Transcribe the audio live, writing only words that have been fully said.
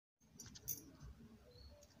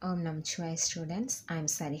Om Namah students, I am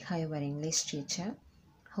Sariha, your English teacher.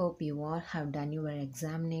 Hope you all have done your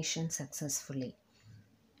examination successfully.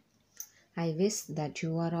 I wish that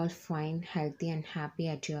you are all fine, healthy and happy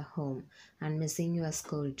at your home and missing your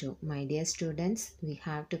school too. My dear students, we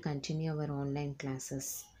have to continue our online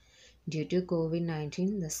classes. Due to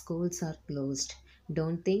COVID-19, the schools are closed.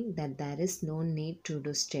 Don't think that there is no need to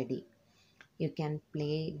do study. You can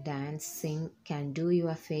play, dance, sing, can do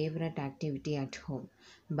your favorite activity at home.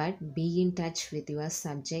 But be in touch with your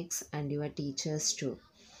subjects and your teachers too.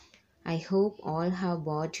 I hope all have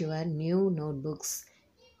bought your new notebooks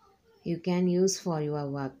you can use for your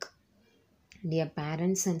work. Dear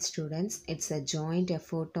parents and students, it's a joint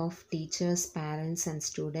effort of teachers, parents and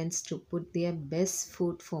students to put their best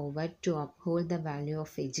foot forward to uphold the value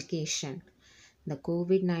of education. The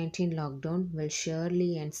COVID-19 lockdown will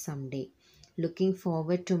surely end someday. Looking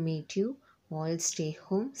forward to meet you. All stay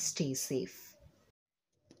home, stay safe.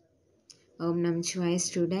 Om Namah Shivaya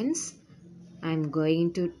students. I am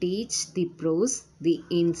going to teach the prose, the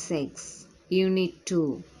insects, Unit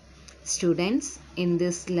 2. Students, in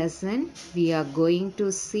this lesson, we are going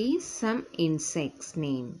to see some insects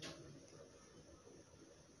name.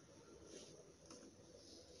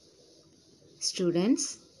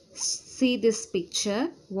 Students, see this picture.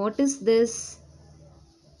 What is this?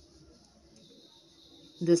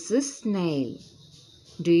 This is snail.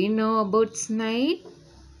 Do you know about snail?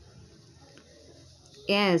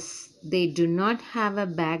 Yes, they do not have a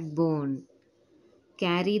backbone.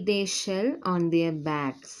 Carry their shell on their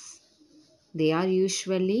backs. They are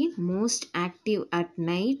usually most active at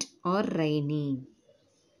night or rainy.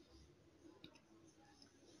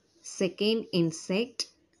 Second insect.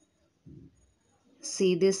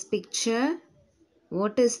 See this picture?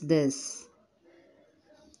 What is this?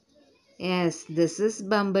 Yes, this is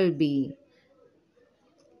bumblebee.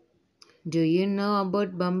 Do you know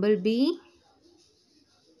about bumblebee?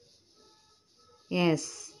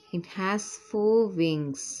 Yes, it has 4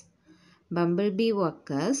 wings. Bumblebee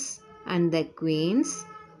workers and the queens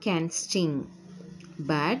can sting,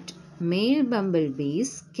 but male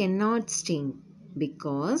bumblebees cannot sting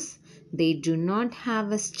because they do not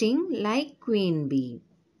have a sting like queen bee.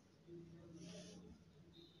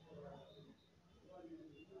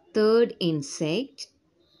 Third insect.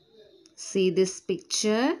 See this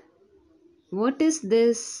picture? What is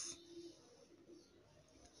this?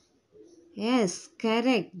 Yes,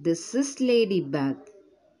 correct. This is ladybug.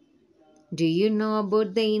 Do you know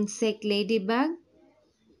about the insect ladybug?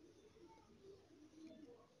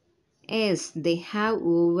 Yes, they have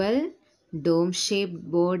oval, dome-shaped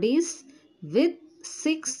bodies with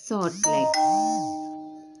 6 short legs.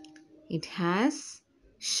 It has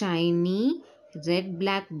shiny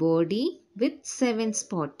red-black body with 7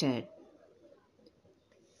 spotted.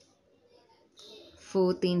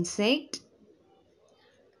 Fourth insect.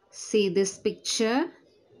 See this picture.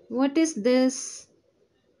 What is this?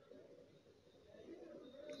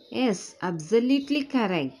 Yes, absolutely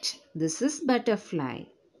correct. This is butterfly.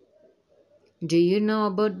 Do you know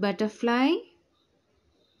about butterfly?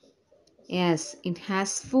 Yes, it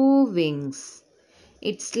has 4 wings.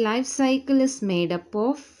 Its life cycle is made up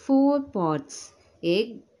of 4 parts: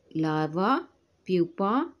 egg, larva,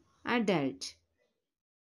 pupa, adult.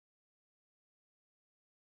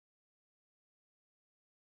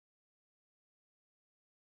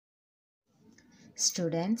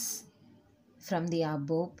 Students, from the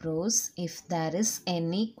above prose, if there is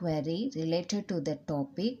any query related to the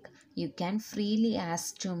topic, you can freely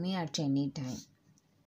ask to me at any time.